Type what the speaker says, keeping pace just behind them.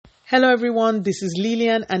Hello everyone, this is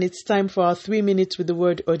Lillian and it's time for our 3 minutes with the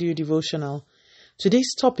word audio devotional.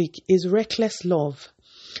 Today's topic is reckless love,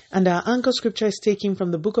 and our anchor scripture is taken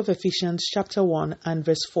from the book of Ephesians chapter 1 and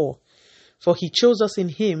verse 4. For he chose us in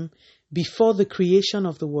him before the creation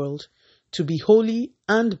of the world to be holy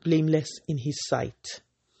and blameless in his sight.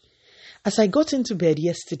 As I got into bed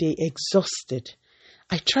yesterday exhausted,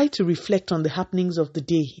 I tried to reflect on the happenings of the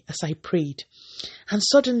day as I prayed, and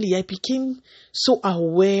suddenly I became so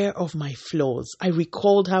aware of my flaws. I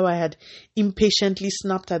recalled how I had impatiently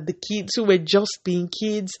snapped at the kids who were just being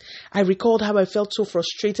kids. I recalled how I felt so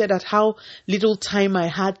frustrated at how little time I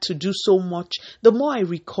had to do so much. The more I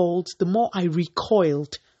recalled, the more I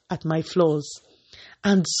recoiled at my flaws.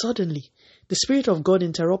 And suddenly, the Spirit of God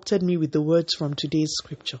interrupted me with the words from today's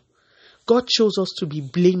scripture. God chose us to be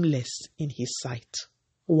blameless in his sight.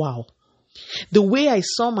 Wow. The way I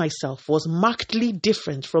saw myself was markedly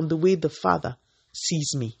different from the way the Father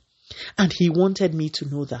sees me. And he wanted me to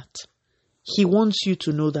know that. He wants you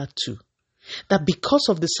to know that too. That because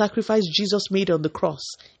of the sacrifice Jesus made on the cross,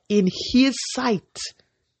 in his sight,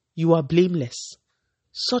 you are blameless.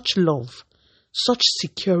 Such love, such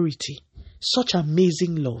security, such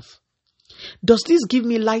amazing love. Does this give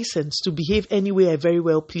me license to behave any way I very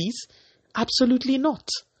well please? Absolutely not.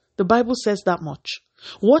 The Bible says that much.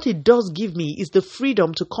 What it does give me is the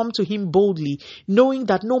freedom to come to him boldly, knowing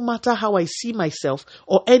that no matter how I see myself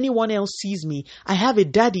or anyone else sees me, I have a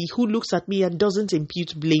daddy who looks at me and doesn't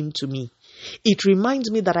impute blame to me. It reminds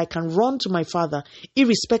me that I can run to my Father,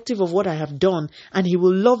 irrespective of what I have done, and he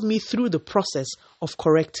will love me through the process of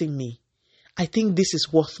correcting me. I think this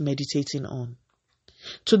is worth meditating on.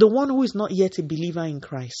 To the one who is not yet a believer in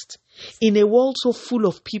Christ, in a world so full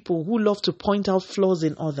of people who love to point out flaws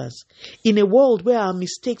in others, in a world where our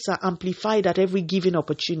mistakes are amplified at every given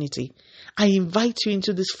opportunity, I invite you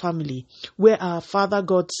into this family where our Father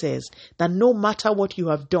God says that no matter what you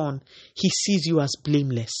have done, he sees you as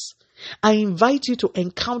blameless. I invite you to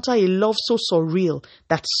encounter a love so surreal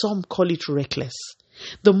that some call it reckless.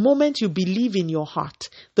 The moment you believe in your heart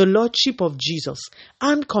the Lordship of Jesus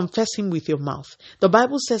and confess him with your mouth, the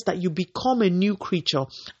Bible says that you become a new creature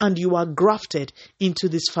and you are grafted into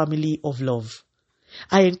this family of love.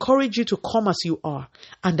 I encourage you to come as you are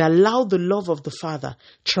and allow the love of the Father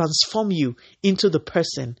transform you into the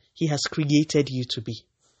person he has created you to be.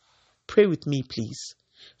 Pray with me, please.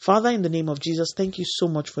 Father, in the name of Jesus, thank you so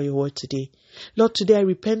much for your word today. Lord, today I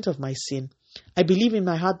repent of my sin. I believe in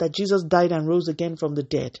my heart that Jesus died and rose again from the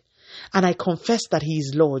dead, and I confess that he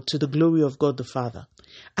is Lord to the glory of God the Father.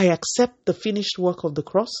 I accept the finished work of the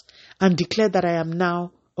cross and declare that I am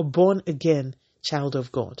now a born-again child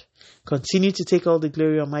of God. Continue to take all the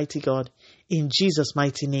glory, Almighty God. In Jesus'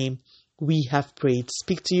 mighty name, we have prayed.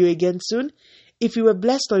 Speak to you again soon. If you were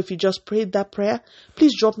blessed or if you just prayed that prayer,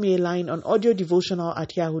 please drop me a line on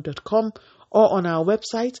audiodevotional@yahoo.com or on our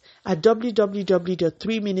website at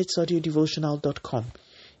www.3minutesaudiodevotional.com.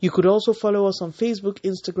 You could also follow us on Facebook,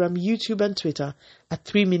 Instagram, YouTube, and Twitter at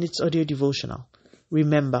 3 Minutes Audio Devotional.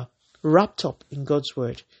 Remember, wrapped up in God's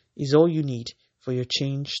Word is all you need for your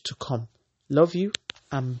change to come. Love you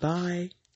and bye.